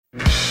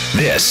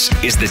This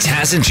is the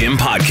Taz and Jim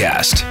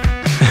podcast.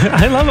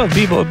 I love how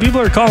people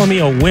are calling me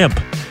a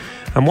wimp.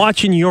 I'm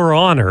watching Your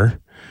Honor,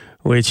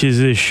 which is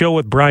a show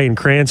with Bryan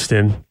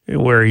Cranston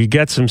where he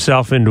gets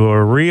himself into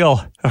a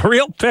real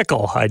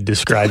pickle, I'd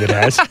describe it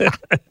as.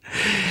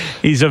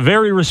 He's a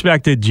very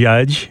respected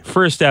judge.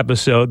 First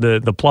episode,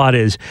 the plot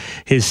is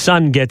his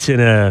son gets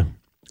in a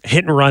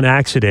hit-and-run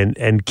accident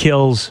and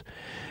kills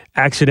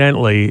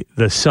accidentally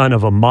the son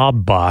of a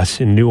mob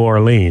boss in New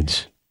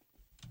Orleans.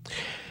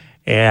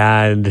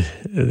 And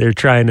they're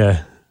trying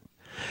to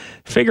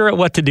figure out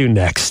what to do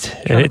next.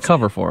 And it's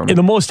cover for him. In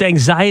the most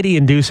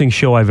anxiety-inducing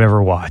show I've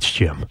ever watched,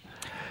 Jim.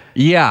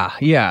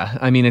 Yeah.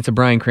 I mean, it's a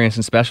Bryan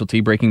Cranston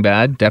specialty. Breaking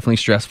Bad, definitely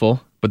stressful,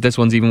 but this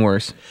one's even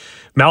worse.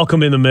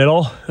 Malcolm in the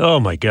Middle. Oh,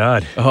 my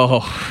God.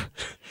 Oh,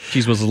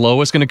 geez, was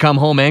Lois going to come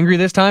home angry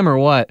this time or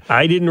what?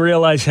 I didn't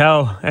realize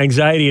how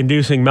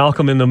anxiety-inducing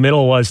Malcolm in the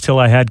Middle was till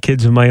I had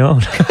kids of my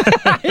own.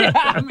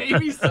 Yeah,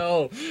 maybe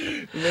so.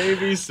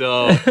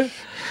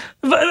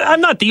 But I'm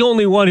not the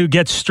only one who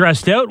gets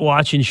stressed out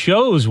watching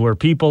shows where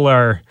people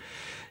are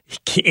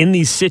in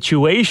these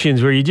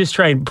situations where you just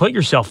try and put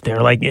yourself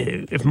there. Like,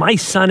 if my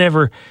son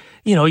ever,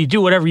 you do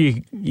whatever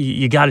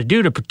you got to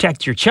do to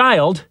protect your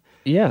child.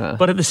 Yeah.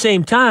 But at the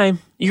same time,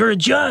 you're a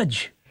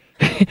judge.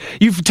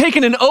 You've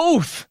taken an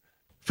oath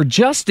for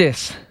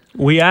justice.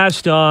 We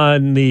asked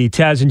on the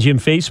Taz and Jim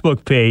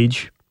Facebook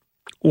page,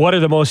 what are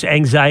the most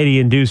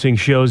anxiety-inducing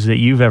shows that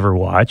you've ever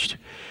watched?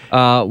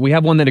 We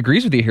have one that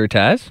agrees with you here,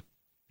 Taz.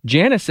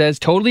 Janice says,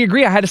 totally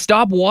agree. I had to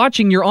stop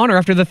watching Your Honor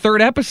after the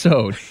third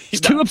episode. It's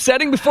too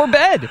upsetting before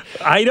bed.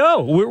 I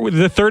know.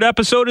 The third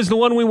episode is the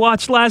one we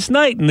watched last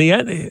night. And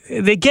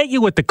they get you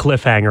with the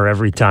cliffhanger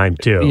every time,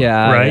 too.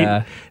 Yeah. Right?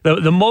 Yeah.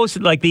 The most,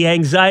 like, the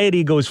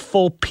anxiety goes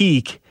full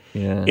peak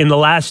in the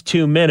last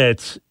 2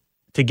 minutes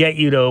to get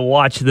you to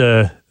watch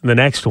the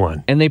next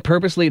one. And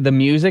the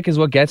music is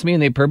what gets me,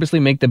 and they purposely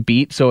make the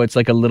beat so it's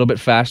like a little bit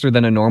faster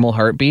than a normal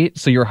heartbeat,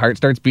 so your heart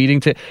starts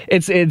beating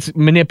it's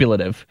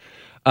manipulative.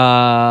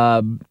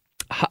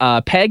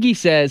 Peggy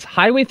says,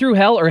 Highway Through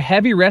Hell or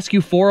Heavy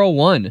Rescue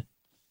 401.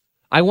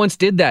 I once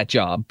did that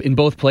job in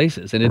both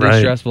places, and it is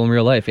stressful in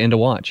real life and to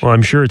watch. Well,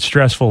 I'm sure it's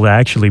stressful to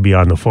actually be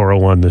on the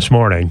 401 this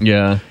morning.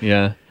 Yeah.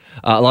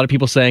 A lot of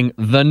people saying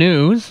the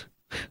news.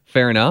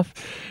 Fair enough.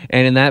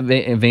 And in that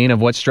vein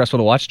of what's stressful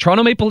to watch,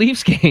 Toronto Maple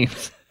Leafs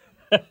games.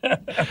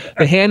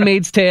 The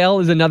Handmaid's Tale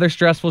is another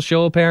stressful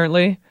show,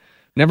 apparently.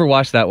 Never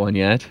watched that one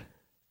yet.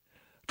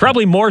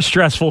 Probably more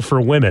stressful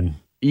for women.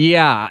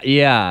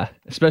 Yeah.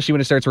 Especially when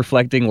it starts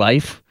reflecting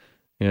life.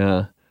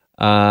 Yeah.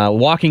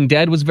 Walking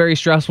Dead was very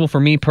stressful for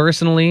me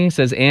personally,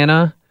 says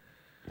Anna.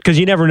 Because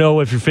you never know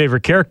if your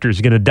favorite character is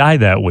going to die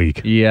that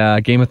week. Yeah,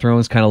 Game of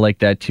Thrones kind of like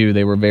that too.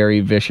 They were very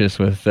vicious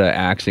with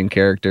axing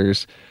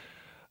characters.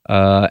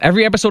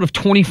 Every episode of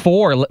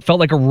 24 felt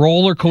like a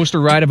roller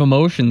coaster ride of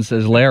emotions,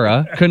 says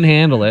Lara. Couldn't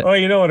handle it. Oh,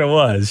 you know what it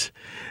was?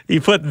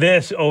 You put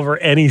this over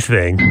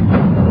anything.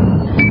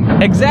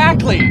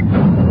 Exactly.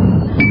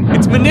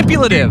 It's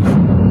manipulative.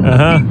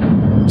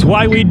 It's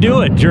why we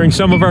do it during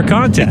some of our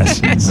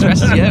contests. It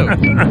stresses you out.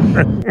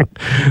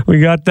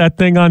 We got that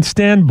thing on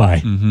standby.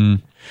 Mm-hmm.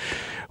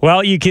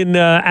 Well, you can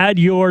add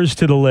yours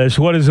to the list.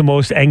 What is the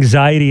most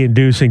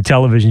anxiety-inducing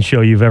television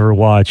show you've ever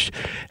watched?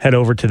 Head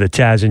over to the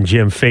Taz and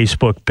Jim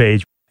Facebook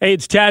page. Hey,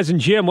 it's Taz and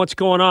Jim. What's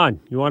going on?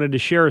 You wanted to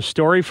share a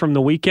story from the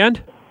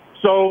weekend?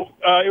 So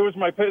it was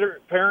my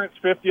parents'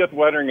 50th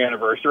wedding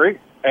anniversary,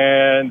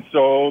 and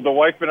so the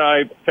wife and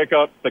I pick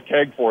up the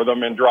keg for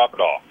them and drop it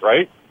off,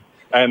 right?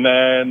 And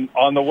then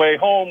on the way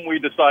home, we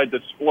decide to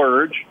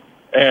splurge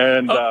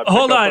and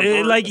hold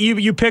on, like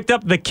you picked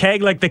up the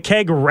keg, like the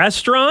keg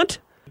restaurant?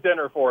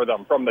 Dinner for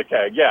them from the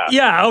keg, yeah.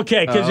 Yeah,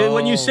 okay, because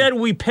when you said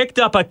we picked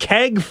up a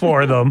keg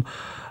for them,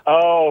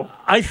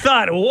 I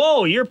thought,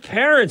 whoa, your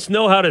parents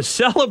know how to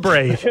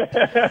celebrate.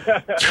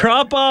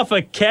 Drop off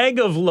a keg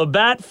of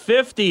Labatt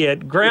 50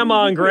 at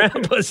Grandma and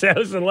Grandpa's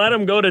house and let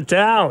them go to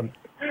town.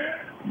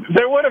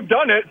 They would have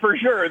done it for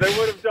sure. They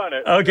would have done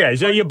it. Okay,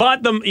 so you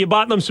bought them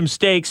some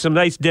steaks, some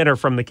nice dinner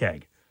from the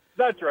keg.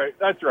 That's right.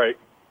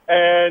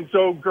 And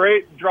so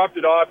great, dropped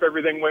it off.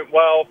 Everything went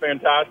well,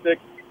 fantastic.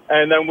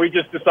 And then we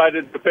just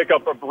decided to pick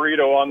up a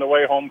burrito on the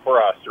way home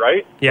for us,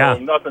 right? Yeah. So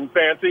nothing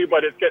fancy,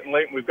 but it's getting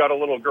late, and we've got a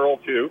little girl,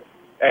 too.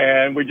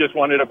 And we just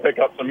wanted to pick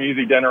up some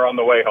easy dinner on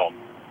the way home.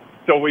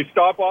 So we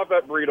stop off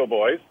at Burrito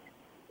Boys,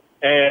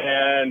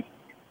 and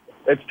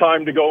it's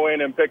time to go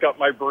in and pick up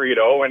my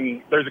burrito.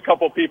 And there's a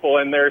couple people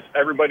in there,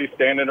 everybody's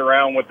standing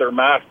around with their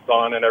masks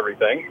on and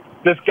everything.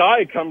 This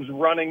guy comes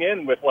running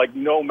in with, like,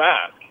 no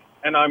mask.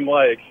 And I'm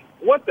like,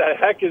 what the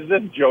heck is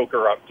this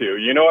joker up to?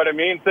 You know what I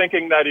mean?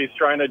 Thinking that he's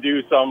trying to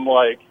do some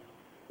like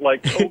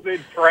COVID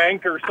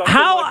prank or something.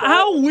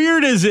 How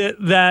weird is it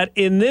that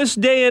in this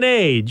day and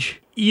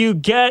age you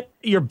get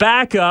your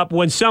back up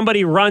when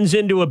somebody runs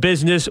into a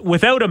business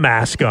without a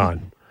mask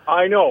on?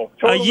 I know.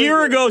 Totally. A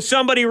year ago,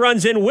 somebody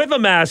runs in with a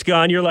mask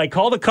on. You're like,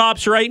 call the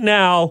cops right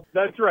now.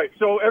 That's right.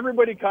 So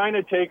everybody kind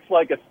of takes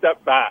like a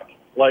step back,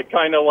 like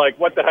kind of like,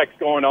 what the heck's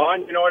going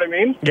on? You know what I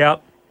mean? Yeah.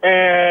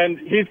 And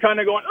he's kind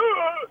of going,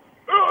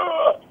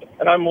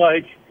 And I'm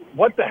like,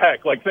 what the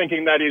heck? Like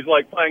thinking that he's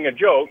like playing a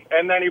joke.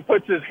 And then he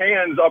puts his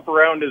hands up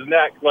around his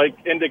neck, like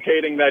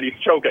indicating that he's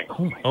choking.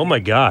 Oh my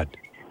God.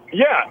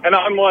 Yeah. And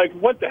I'm like,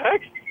 what the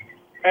heck?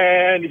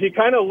 And he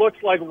kind of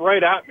looks like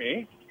right at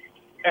me.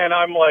 And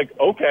I'm like,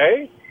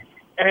 okay.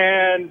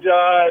 And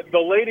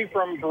the lady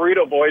from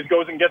Burrito Boys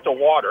goes and gets a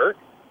water.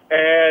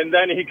 And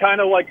then he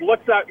kind of like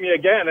looks at me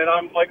again. And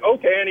I'm like,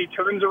 okay. And he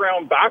turns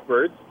around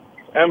backwards.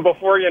 And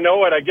before you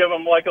know it, I give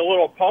him like a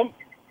little pump.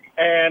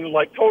 And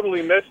like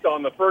totally missed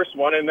on the first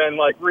one, and then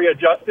like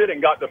readjusted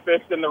and got the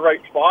fist in the right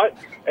spot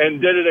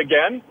and did it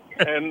again,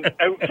 and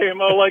out came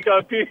like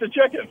a piece of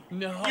chicken.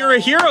 No. You're a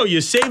hero. You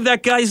saved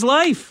that guy's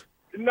life.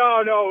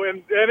 No,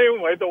 and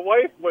anyway, the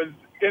wife was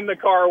in the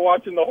car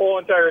watching the whole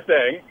entire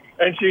thing,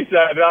 and she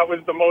said that was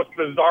the most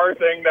bizarre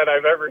thing that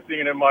I've ever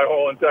seen in my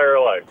whole entire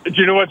life. Do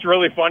you know what's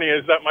really funny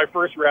is that my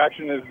first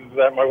reaction is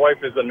that my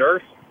wife is a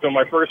nurse. So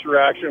my first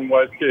reaction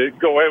was to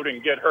go out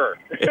and get her.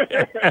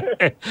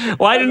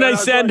 Why didn't I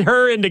send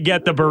her in to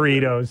get the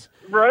burritos?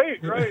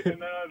 Right. And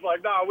then I was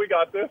like, no, we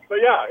got this. But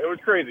yeah, it was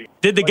crazy.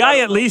 Did the guy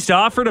at least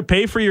offer to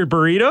pay for your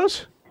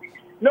burritos?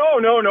 No.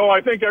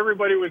 I think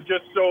everybody was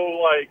just so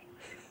like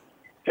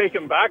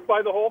taken back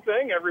by the whole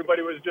thing.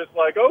 Everybody was just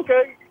like,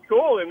 okay,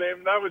 cool. And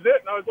then that was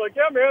it. And I was like,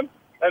 yeah, man.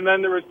 And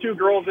then there was two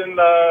girls in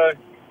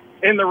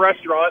the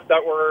restaurant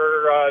that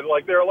were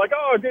they were like,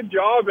 oh, good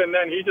job. And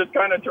then he just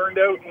kind of turned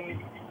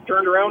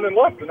around and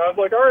left, and I was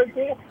like, all right,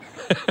 cool.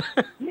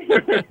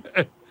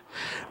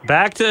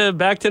 Back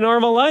to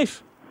normal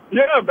life.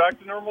 Yeah, back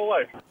to normal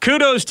life.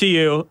 Kudos to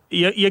you.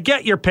 You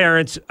get your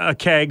parents a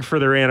keg for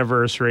their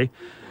anniversary.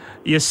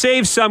 You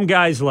save some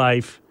guy's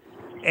life,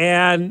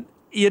 and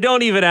you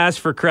don't even ask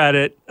for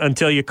credit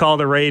until you call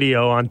the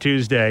radio on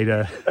Tuesday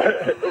to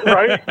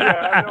right?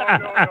 Yeah,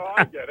 no,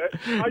 I get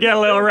it. Get a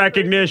little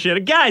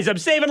recognition. Guys, I'm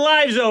saving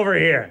lives over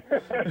here.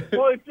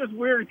 Well, it's just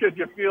weird because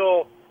you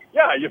feel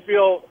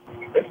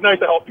it's nice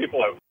to help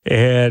people out.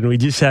 And we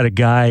just had a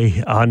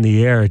guy on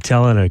the air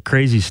telling a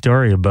crazy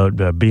story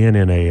about being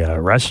in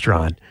a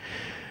restaurant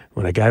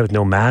when a guy with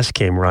no mask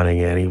came running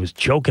in. He was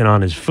choking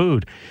on his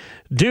food.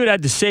 Dude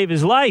had to save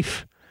his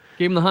life.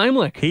 Gave him the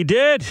Heimlich. He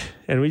did.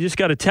 And we just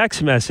got a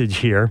text message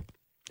here.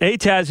 Hey,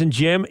 Taz and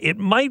Jim, it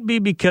might be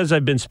because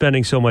I've been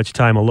spending so much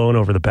time alone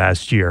over the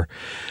past year.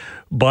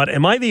 But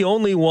am I the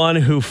only one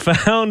who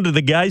found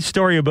the guy's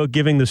story about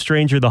giving the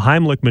stranger the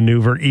Heimlich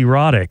maneuver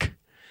erotic?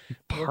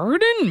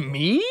 Pardon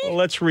me? Well,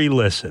 let's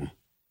re-listen.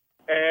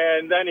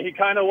 And then he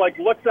kind of like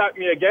looks at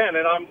me again,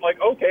 and I'm like,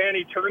 okay. And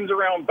he turns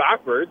around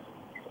backwards,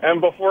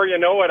 and before you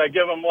know it, I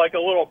give him like a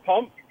little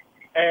pump,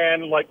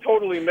 and like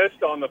totally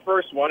missed on the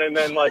first one, and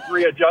then like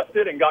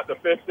readjusted and got the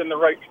fist in the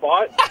right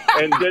spot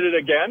and did it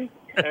again,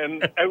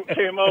 and out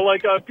came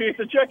like a piece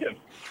of chicken.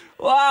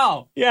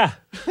 Wow. Yeah.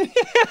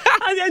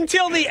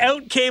 Until the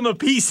out came a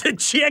piece of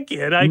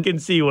chicken, I can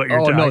see what you're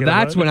talking about. Oh, no,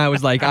 that's when I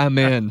was like, I'm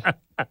in.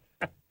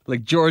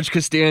 Like George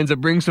Costanza,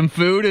 bring some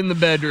food in the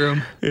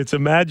bedroom. It's a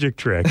magic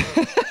trick.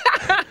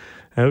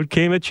 Out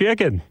came a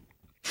chicken.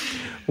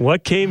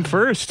 What came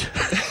first?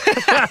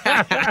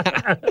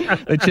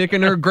 The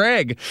chicken or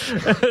Greg?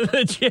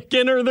 The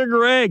chicken or the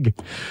Greg?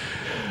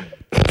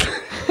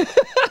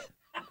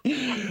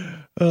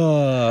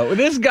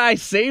 This guy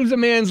saves a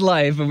man's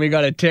life and we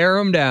got to tear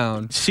him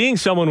down. Seeing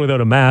someone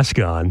without a mask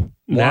on.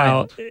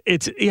 Wild.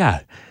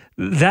 Now,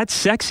 that's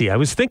sexy. I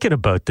was thinking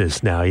about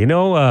this now. You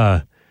know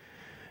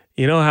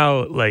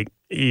how like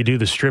you do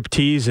the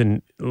striptease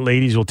and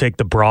ladies will take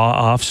the bra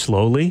off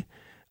slowly?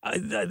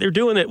 They're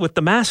doing it with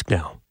the mask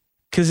now.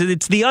 Because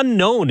it's the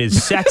unknown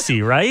is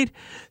sexy, right?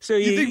 So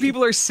you think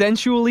people are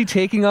sensually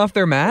taking off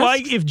their masks?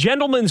 Well, if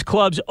gentlemen's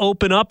clubs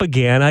open up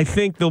again, I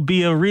think there'll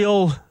be a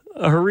real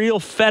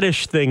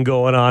fetish thing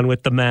going on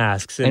with the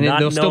masks. And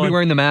they'll still be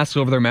wearing the masks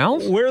over their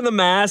mouths? Wear the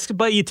mask,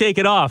 but you take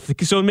it off.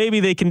 So maybe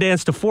they can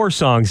dance to 4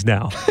 songs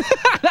now.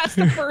 That's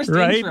the first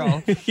right?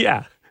 intro.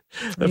 Yeah.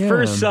 The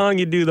first song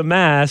you do the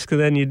mask,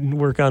 then you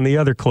work on the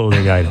other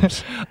clothing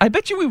items. I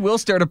bet you we will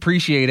start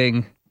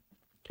appreciating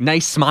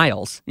nice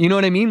smiles. You know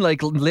what I mean?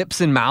 Like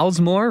lips and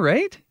mouths more,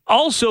 right?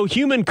 Also,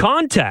 human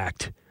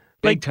contact.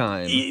 Big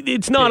time.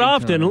 It's not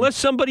often. Unless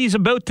somebody's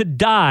about to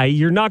die,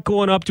 you're not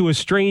going up to a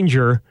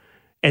stranger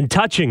and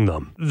touching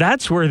them.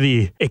 That's where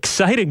the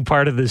exciting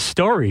part of this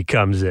story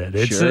comes in.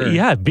 It's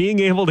being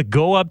able to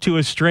go up to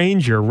a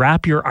stranger,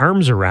 wrap your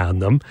arms around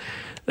them.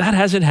 That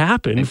hasn't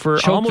happened for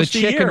almost a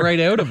year. Choke the chicken right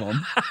out of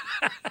them.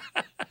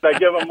 I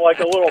give him like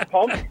a little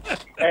pump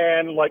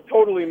and like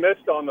totally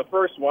missed on the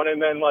first one, and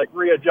then like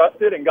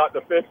readjusted and got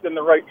the fist in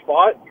the right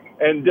spot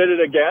and did it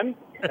again,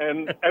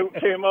 and out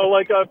came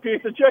like a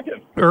piece of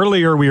chicken.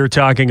 Earlier we were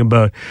talking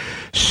about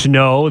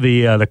snow,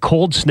 the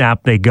cold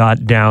snap they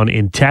got down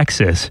in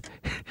Texas.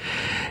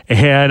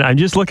 And I'm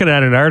just looking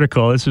at an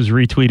article. This was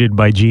retweeted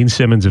by Gene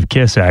Simmons of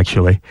KISS,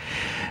 actually.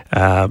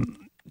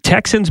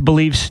 Texans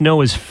believe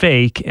snow is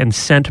fake and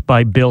sent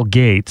by Bill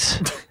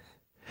Gates.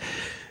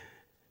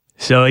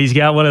 So he's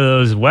got one of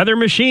those weather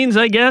machines,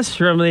 I guess,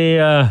 from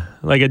the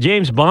like a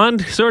James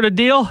Bond sort of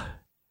deal.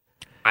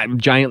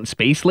 Giant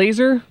space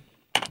laser?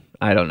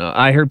 I don't know.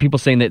 I heard people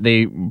saying that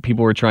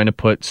people were trying to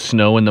put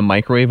snow in the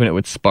microwave and it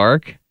would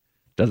spark.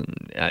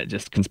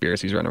 Just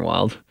conspiracies running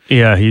wild.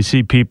 Yeah, you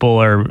see people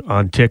are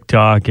on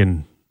TikTok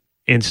and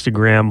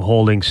Instagram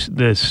holding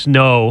the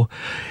snow,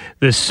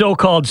 the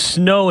so-called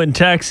snow in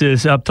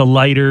Texas, up to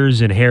lighters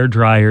and hair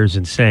dryers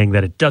and saying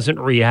that it doesn't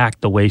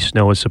react the way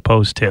snow is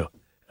supposed to.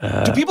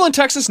 Do people in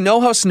Texas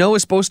know how snow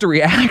is supposed to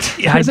react?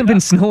 It hasn't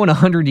been snow in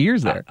 100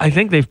 years there. I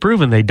think they've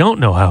proven they don't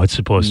know how it's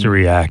supposed to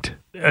react.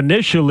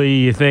 Initially,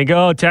 you think,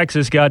 oh,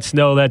 Texas got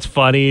snow. That's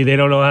funny. They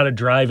don't know how to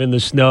drive in the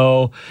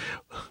snow.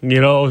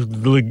 You know,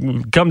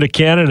 come to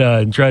Canada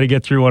and try to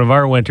get through one of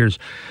our winters.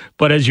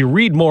 But as you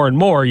read more and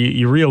more,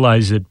 you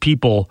realize that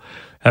people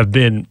have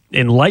been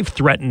in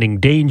life-threatening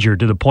danger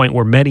to the point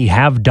where many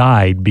have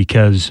died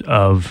because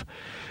of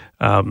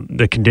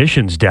the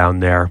conditions down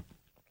there.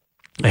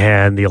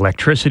 And the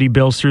electricity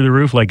bills through the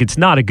roof. Like, it's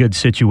not a good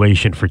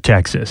situation for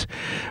Texas.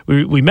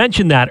 We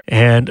mentioned that.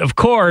 And, of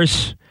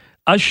course,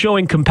 us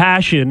showing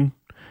compassion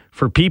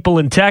for people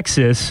in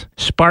Texas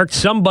sparked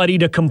somebody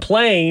to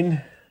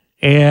complain.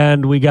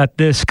 And we got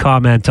this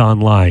comment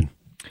online.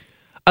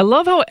 I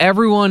love how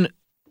everyone,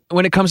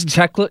 when it comes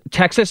to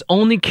Texas,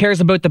 only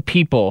cares about the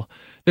people.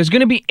 There's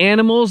going to be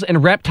animals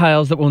and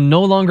reptiles that will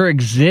no longer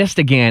exist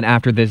again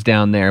after this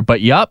down there.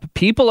 But, yup,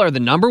 people are the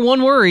number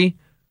one worry.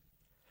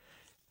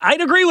 I'd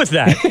agree with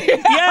that.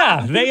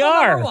 Yeah, they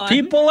are.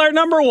 People are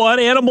number one.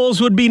 Animals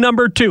would be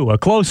number two, a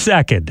close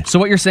second. So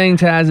what you're saying,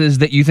 Taz, is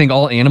that you think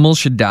all animals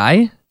should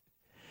die?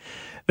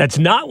 That's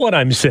not what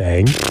I'm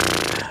saying.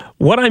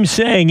 What I'm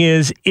saying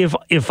is if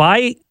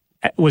I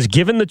was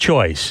given the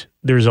choice,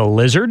 there's a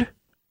lizard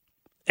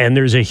and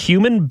there's a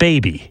human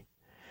baby,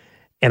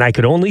 and I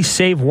could only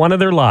save one of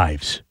their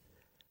lives,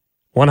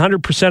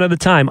 100% of the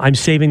time, I'm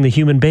saving the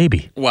human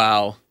baby.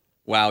 Wow,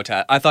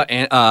 Tad. I thought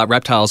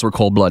reptiles were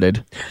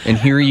cold-blooded, and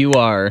here you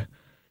are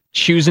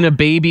choosing a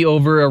baby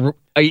over a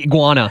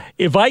iguana.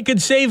 If I could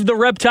save the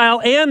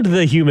reptile and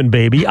the human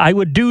baby, I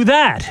would do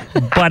that.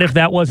 But if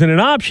that wasn't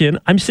an option,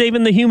 I'm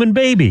saving the human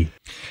baby.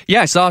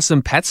 Yeah, I saw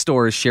some pet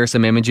stores share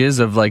some images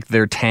of like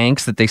their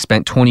tanks that they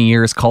spent 20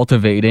 years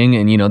cultivating,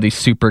 and you know, these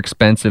super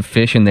expensive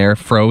fish in there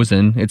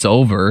frozen. It's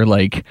over,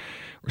 like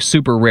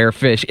super rare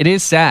fish. It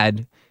is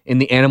sad in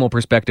the animal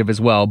perspective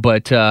as well,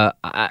 but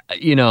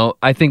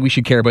I think we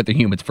should care about the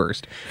humans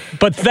first.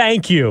 But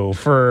thank you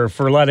for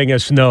letting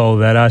us know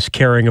that us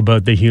caring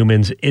about the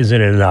humans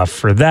isn't enough.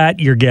 For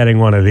that, you're getting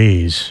one of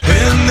these.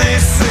 When they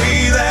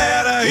say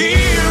that a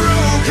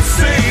hero can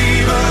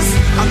save us,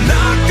 I'm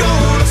not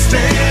gonna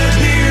stand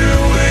here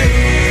and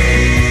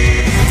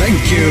wait.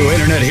 Thank you,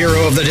 Internet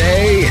Hero of the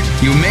Day.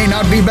 You may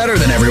not be better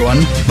than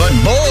everyone, but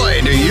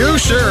boy, do you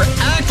sure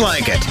act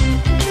like it.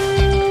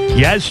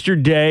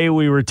 Yesterday,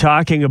 we were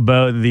talking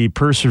about the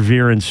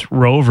Perseverance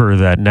rover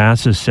that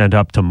NASA sent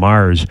up to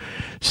Mars,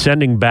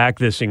 sending back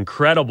this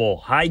incredible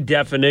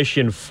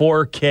high-definition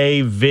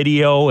 4K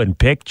video and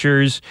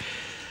pictures,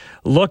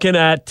 looking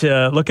at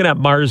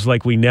Mars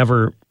like we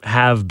never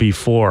have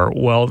before.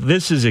 Well,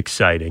 this is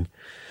exciting.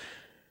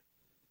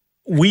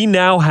 We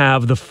now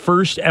have the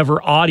first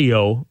ever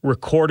audio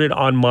recorded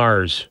on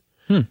Mars.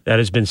 That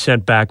has been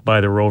sent back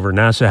by the rover.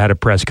 NASA had a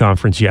press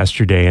conference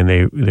yesterday, and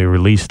they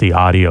released the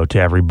audio to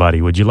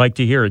everybody. Would you like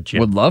to hear it, Jim?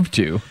 Would love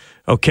to.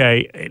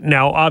 Okay.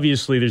 Now,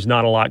 obviously, there's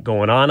not a lot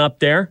going on up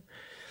there.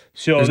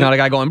 So there's not a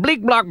guy going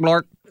bleak, block,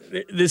 blark.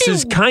 This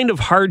is kind of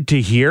hard to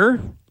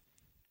hear.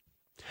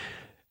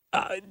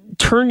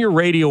 Turn your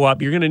radio up.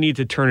 You're going to need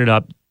to turn it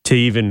up to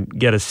even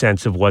get a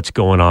sense of what's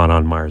going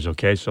on Mars,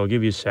 okay? So I'll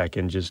give you a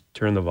second. Just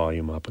turn the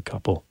volume up a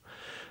couple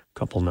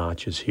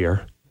notches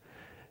here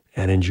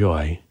and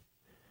enjoy.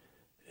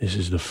 This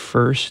is the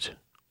first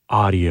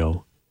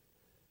audio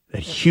that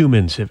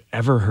humans have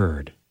ever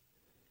heard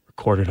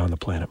recorded on the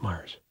planet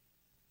Mars.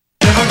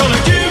 Never gonna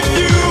give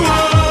you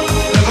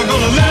up, never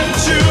gonna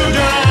let you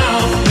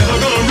down, never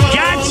gonna run.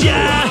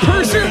 Gotcha!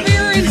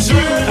 Perseverance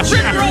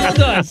rickrolled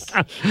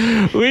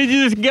us. We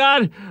just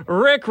got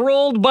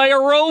rickrolled by a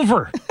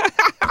rover.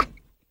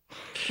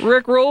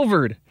 Rick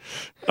Rovered.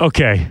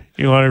 Okay,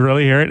 you want to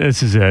really hear it?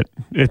 This is it.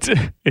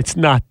 It's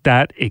not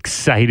that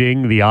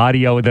exciting. The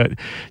audio,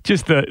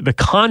 the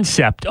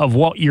concept of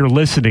what you're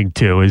listening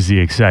to is the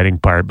exciting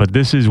part. But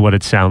this is what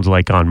it sounds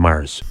like on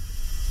Mars.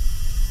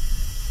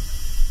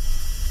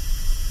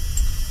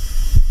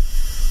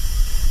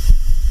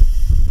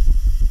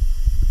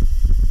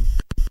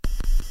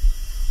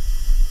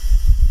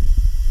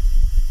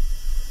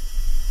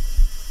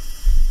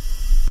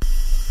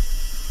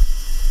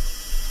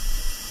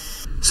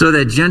 So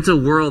that gentle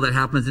whirl that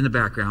happens in the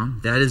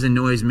background, that is a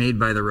noise made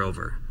by the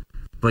rover.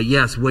 But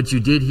yes, what you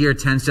did hear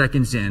 10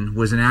 seconds in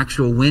was an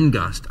actual wind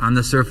gust on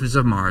the surface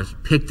of Mars,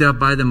 picked up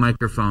by the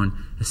microphone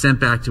and sent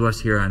back to us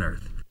here on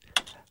Earth.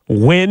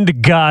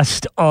 Wind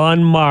gust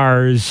on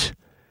Mars.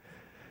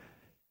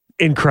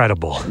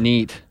 Incredible.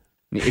 Neat.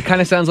 It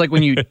kind of sounds like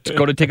when you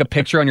go to take a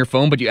picture on your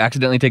phone, but you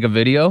accidentally take a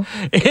video.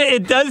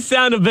 It does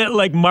sound a bit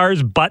like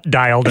Mars butt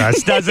dialed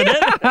us, doesn't it?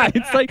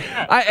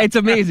 It's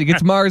amazing.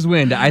 It's Mars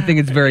Wind. I think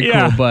it's very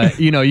cool, but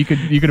you could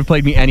have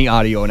played me any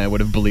audio and I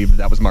would have believed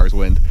that was Mars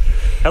Wind.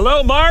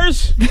 Hello,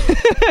 Mars?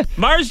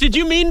 Mars, did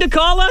you mean to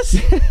call us?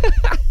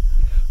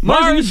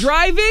 Mars, are you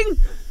driving?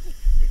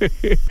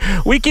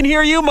 We can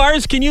hear you,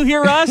 Mars. Can you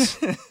hear us?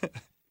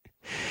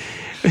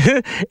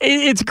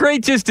 It's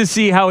great just to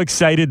see how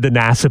excited the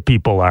NASA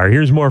people are.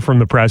 Here's more from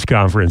the press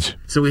conference.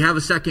 So we have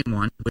a second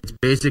one, which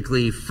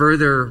basically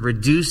further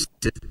reduced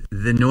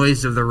the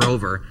noise of the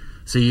rover,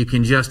 so you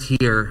can just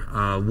hear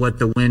what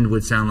the wind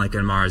would sound like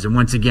on Mars. And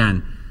once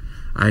again,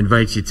 I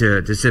invite you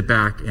to sit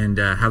back and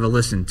have a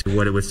listen to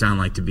what it would sound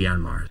like to be on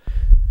Mars.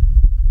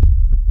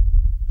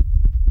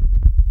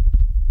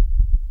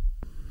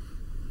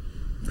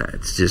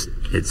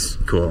 It's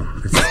cool.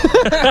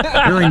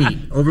 It's really neat.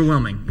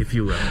 Overwhelming, if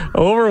you will.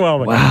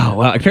 Overwhelming.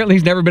 Wow. Apparently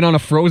he's never been on a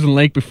frozen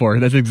lake before.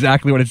 That's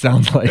exactly what it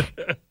sounds like.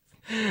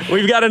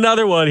 We've got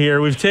another one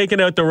here. We've taken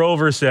out the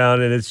rover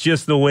sound, and it's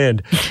just the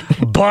wind.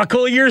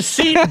 Buckle your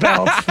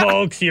seatbelts,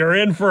 folks. You're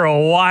in for a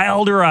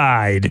wild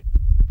ride.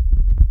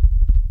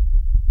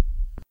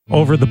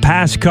 Over the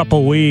past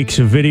couple weeks,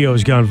 a video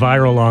has gone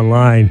viral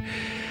online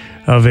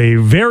of a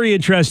very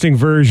interesting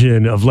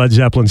version of Led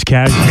Zeppelin's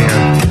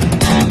Kashmir.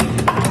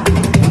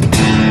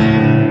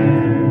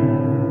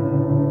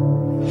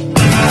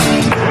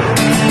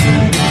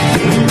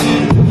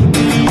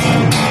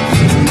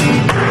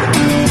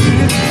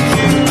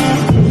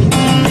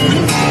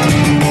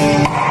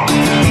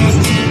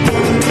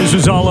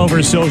 All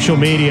over social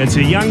media. It's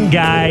a young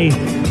guy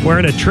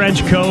wearing a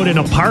trench coat in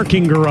a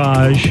parking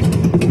garage,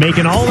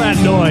 making all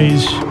that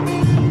noise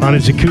on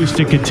his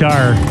acoustic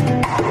guitar.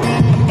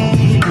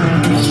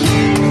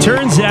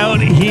 Turns out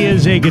he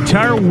is a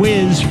guitar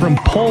whiz from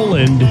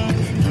Poland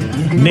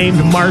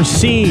named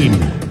Marcin.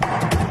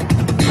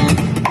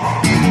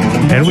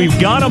 And we've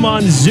got him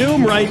on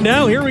Zoom right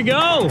now. Here we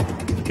go.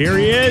 Here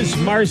he is,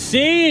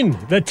 Marcin,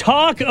 the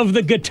talk of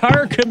the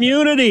guitar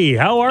community.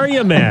 How are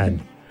you,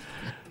 man?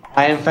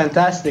 I am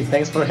fantastic.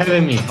 Thanks for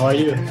having me. How are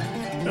you?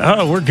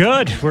 Oh, we're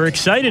good. We're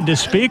excited to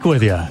speak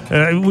with you.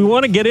 We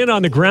want to get in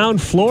on the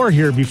ground floor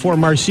here before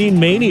Marcin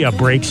Mania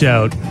breaks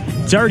out.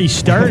 It's already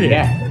started.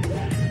 Yeah.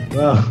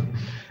 Well,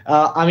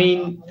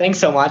 thanks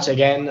so much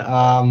again.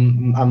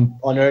 I'm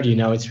honored,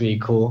 it's really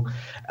cool.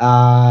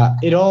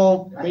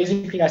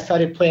 Basically, I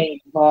started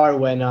playing guitar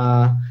when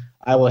I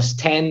was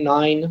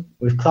 9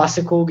 with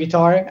classical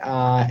guitar,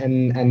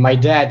 and my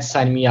dad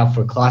signed me up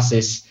for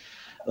classes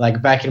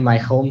like back in my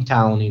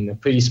hometown in a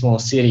pretty small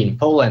city in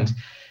Poland.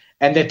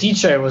 And the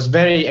teacher was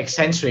very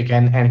eccentric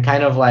and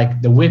kind of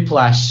like the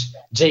Whiplash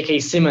J.K.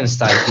 Simmons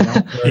type.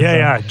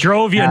 Yeah.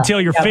 Drove you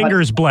until your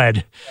fingers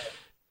bled.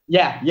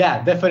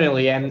 Yeah,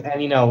 definitely. And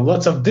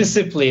lots of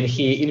discipline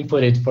he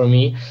inputted for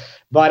me.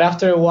 But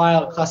after a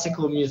while,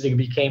 classical music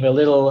became a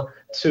little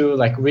too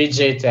like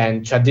rigid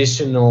and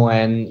traditional.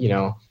 And,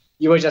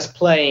 you were just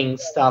playing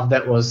stuff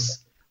that was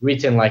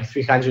written like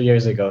 300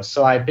 years ago.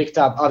 So I picked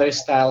up other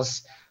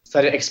styles,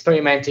 started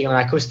experimenting on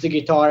acoustic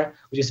guitar,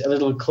 which is a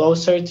little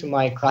closer to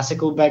my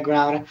classical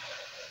background.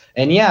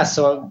 And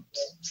so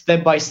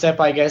step by step,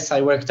 I guess, I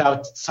worked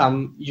out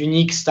some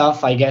unique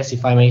stuff, I guess,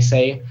 if I may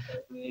say.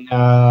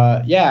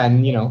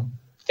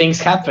 Things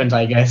happened,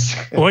 I guess.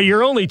 Well,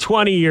 you're only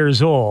 20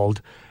 years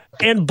old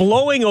and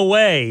blowing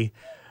away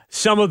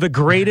some of the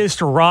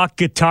greatest rock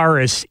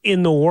guitarists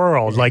in the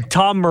world. Like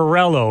Tom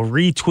Morello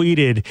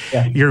retweeted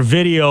your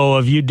video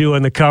of you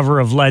doing the cover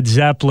of Led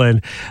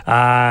Zeppelin.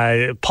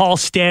 Paul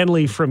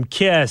Stanley from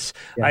Kiss.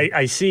 Yeah.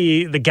 I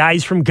see the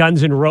guys from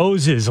Guns N'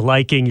 Roses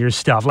liking your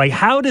stuff. Like,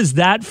 how does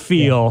that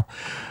feel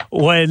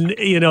when,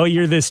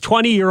 you're this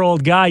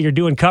 20-year-old guy, you're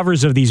doing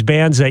covers of these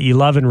bands that you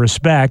love and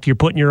respect, you're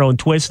putting your own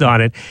twist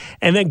on it,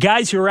 and then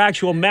guys who are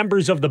actual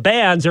members of the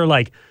bands are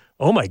like,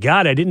 oh my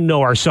God, I didn't know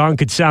our song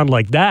could sound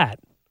like that.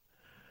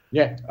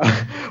 Yeah,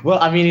 well,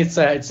 it's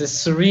a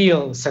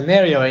surreal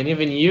scenario, and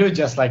even you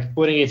just like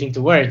putting it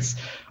into words.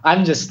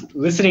 I'm just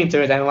listening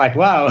to it and I'm like,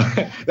 wow,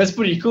 that's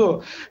pretty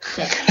cool.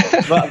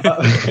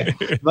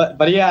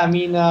 but yeah,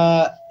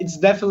 it's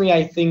definitely,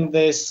 I think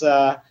this,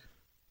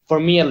 for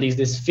me at least,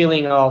 this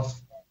feeling of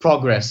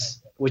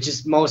progress, which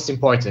is most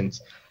important.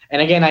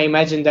 And again, I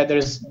imagine that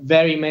there's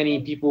very many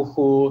people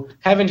who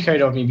haven't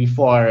heard of me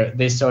before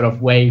this sort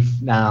of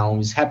wave now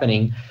is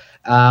happening.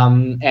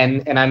 And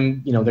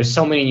I'm, there's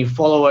so many new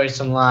followers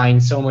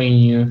online, so many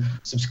new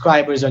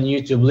subscribers on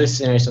YouTube,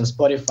 listeners on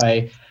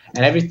Spotify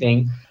and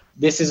everything.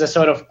 This is a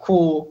sort of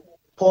cool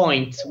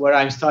point where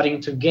I'm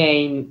starting to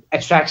gain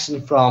attraction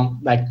from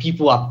like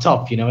people up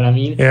top, you know what I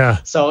mean? Yeah.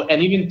 So,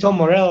 and even Tom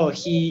Morello,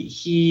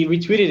 he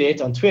retweeted it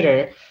on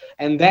Twitter,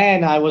 and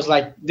then I was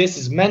like, this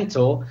is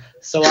mental.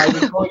 So I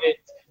recorded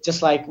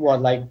just like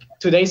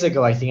 2 days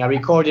ago, I think I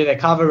recorded a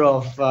cover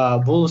of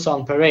Bulls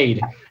on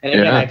Parade, and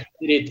again I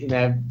did it in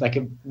a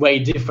way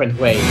different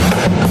way.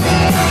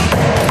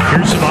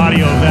 Here's some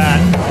audio of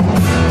that.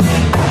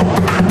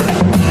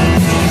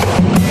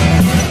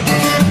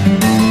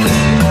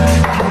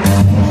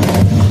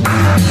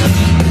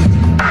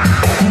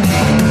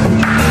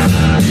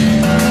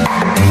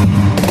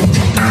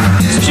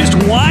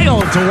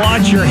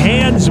 watch your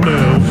hands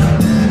move.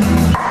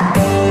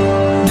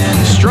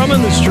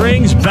 Strumming the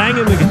strings,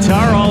 banging the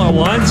guitar all at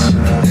once.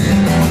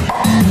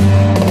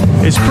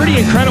 It's pretty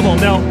incredible.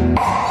 Now,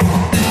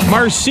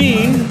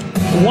 Marcin,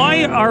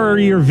 why are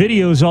your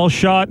videos all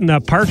shot in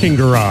that parking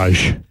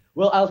garage?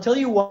 Well, I'll tell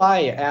you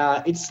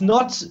why. It's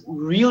not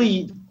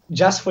really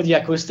just for the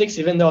acoustics,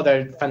 even though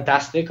they're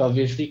fantastic,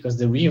 obviously, because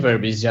the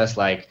reverb is just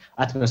like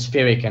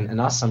atmospheric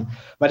and awesome.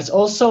 But it's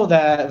also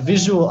the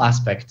visual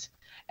aspect.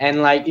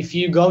 And like, if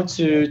you go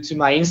to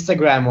my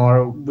Instagram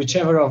or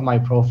whichever of my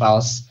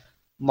profiles,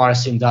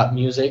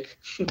 Marcin.music,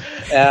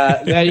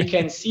 there you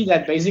can see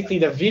that basically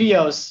the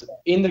videos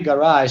in the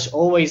garage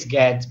always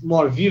get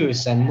more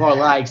views and more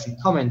likes and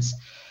comments.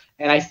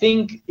 And I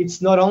think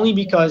it's not only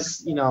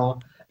because, you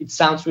know, it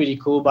sounds really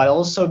cool, but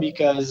also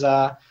because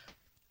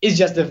it's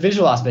just the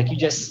visual aspect. You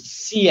just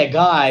see a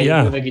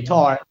guy with a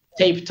guitar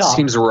taped up.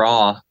 Seems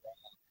raw.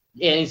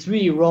 Yeah, it's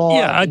really raw.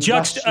 Yeah, a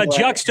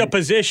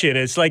juxtaposition.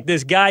 It's like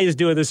this guy is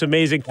doing this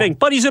amazing thing,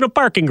 but he's in a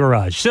parking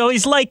garage, so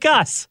he's like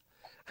us.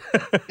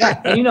 Yeah,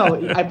 and you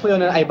know, I play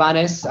on an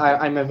Ibanez.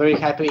 I'm a very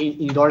happy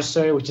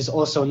endorser, which is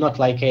also not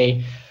like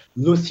a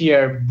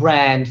luthier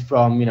brand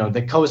from, you know,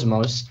 the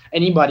Cosmos.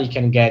 Anybody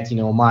can get, you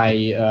know, my,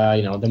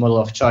 the model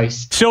of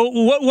choice. So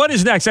what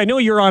is next? I know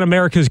you're on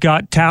America's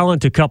Got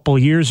Talent a couple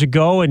years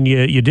ago, and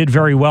you did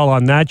very well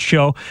on that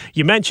show.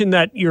 You mentioned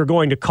that you're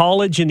going to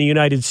college in the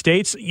United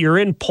States. You're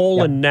in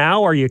Poland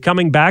now. Are you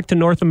coming back to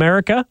North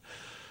America?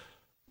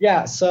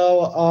 Yeah,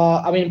 so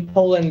I'm in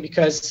Poland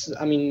because,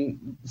 I mean,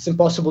 it's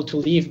impossible to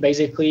leave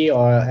basically,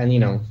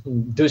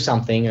 and do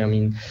something. I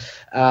mean,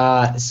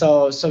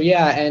 so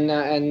yeah,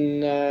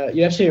 and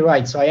you're absolutely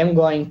right. So I am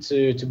going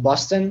to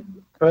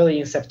Boston early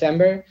in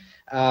September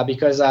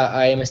because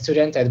I am a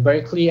student at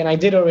Berkeley, and I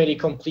did already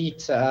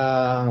complete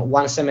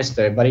one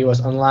semester, but it was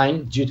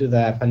online due to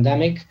the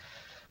pandemic.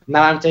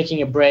 Now I'm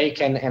taking a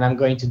break and I'm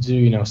going to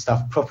do,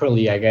 stuff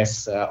properly, I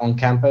guess, on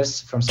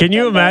campus from September. Can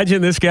you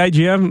imagine this guy,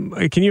 Jim?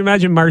 Can you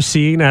imagine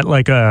Marcin at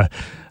like a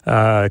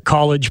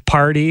college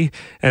party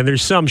and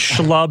there's some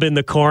schlub in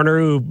the corner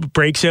who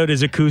breaks out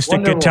his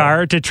acoustic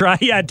guitar to try,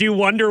 do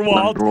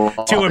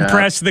Wonderwall to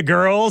impress the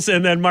girls,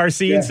 and then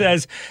Marcin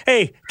says,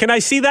 "Hey, can I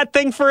see that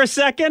thing for a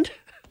second?"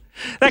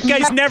 That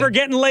guy's never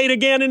getting laid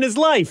again in his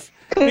life.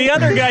 The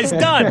other guy's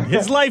done.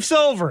 His life's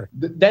over.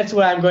 That's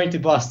why I'm going to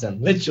Boston.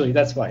 Literally,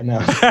 that's why. No,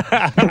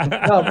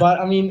 no. But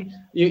I mean,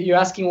 you're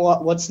asking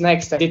what's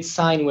next. I did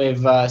sign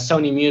with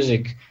Sony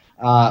Music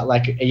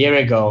like a year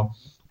ago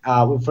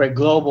for a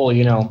global,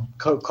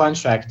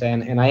 contract,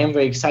 and I am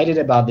very excited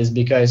about this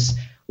because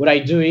what I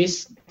do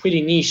is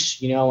pretty niche,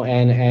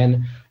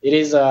 and it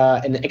is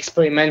an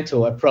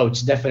experimental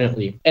approach,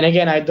 definitely. And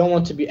again, I don't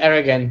want to be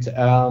arrogant,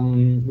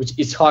 which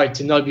is hard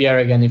to not be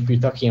arrogant if we're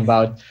talking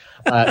about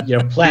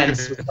your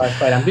plans, which are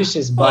quite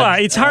ambitious.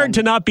 But it's hard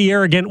to not be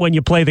arrogant when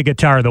you play the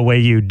guitar the way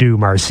you do,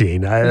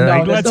 Marcin.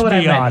 Let's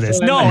be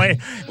honest.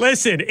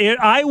 Listen,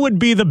 I would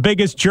be the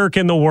biggest jerk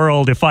in the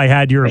world if I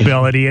had your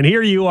ability. And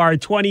here you are,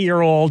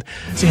 20-year-old.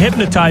 It's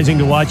hypnotizing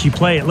to watch you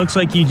play. It looks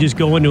like you just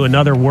go into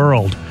another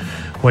world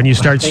when you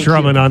start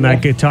strumming on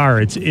that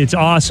guitar. It's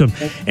awesome.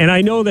 And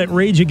I know that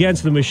Rage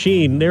Against the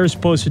Machine, they were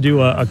supposed to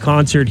do a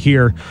concert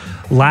here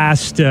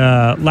last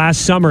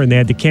summer, and they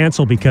had to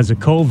cancel because of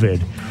COVID.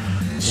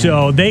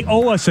 So they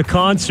owe us a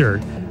concert.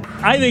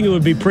 I think it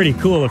would be pretty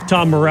cool if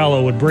Tom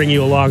Morello would bring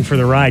you along for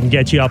the ride and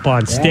get you up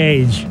on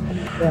stage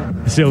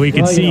so we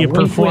can see you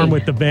perform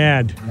with the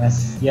band.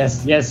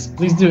 Yes.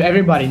 Please do.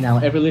 Everybody now,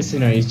 every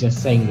listener is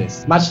just saying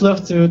this. Much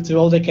love to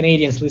all the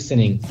Canadians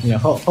listening.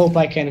 Hope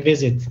I can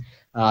visit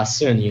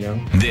soon,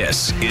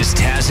 This is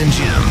Taz and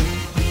Jim.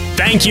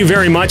 Thank you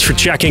very much for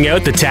checking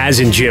out the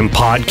Taz and Jim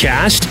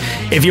podcast.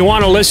 If you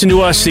want to listen to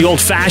us the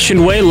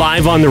old-fashioned way,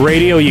 live on the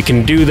radio, you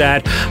can do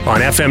that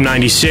on FM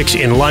 96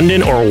 in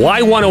London or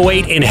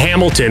Y108 in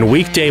Hamilton,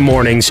 weekday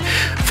mornings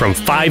from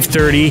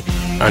 5:30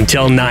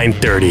 until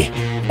 9:30.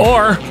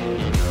 Or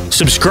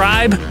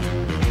subscribe,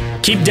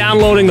 keep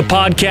downloading the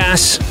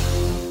podcasts,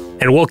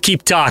 and we'll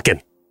keep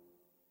talking.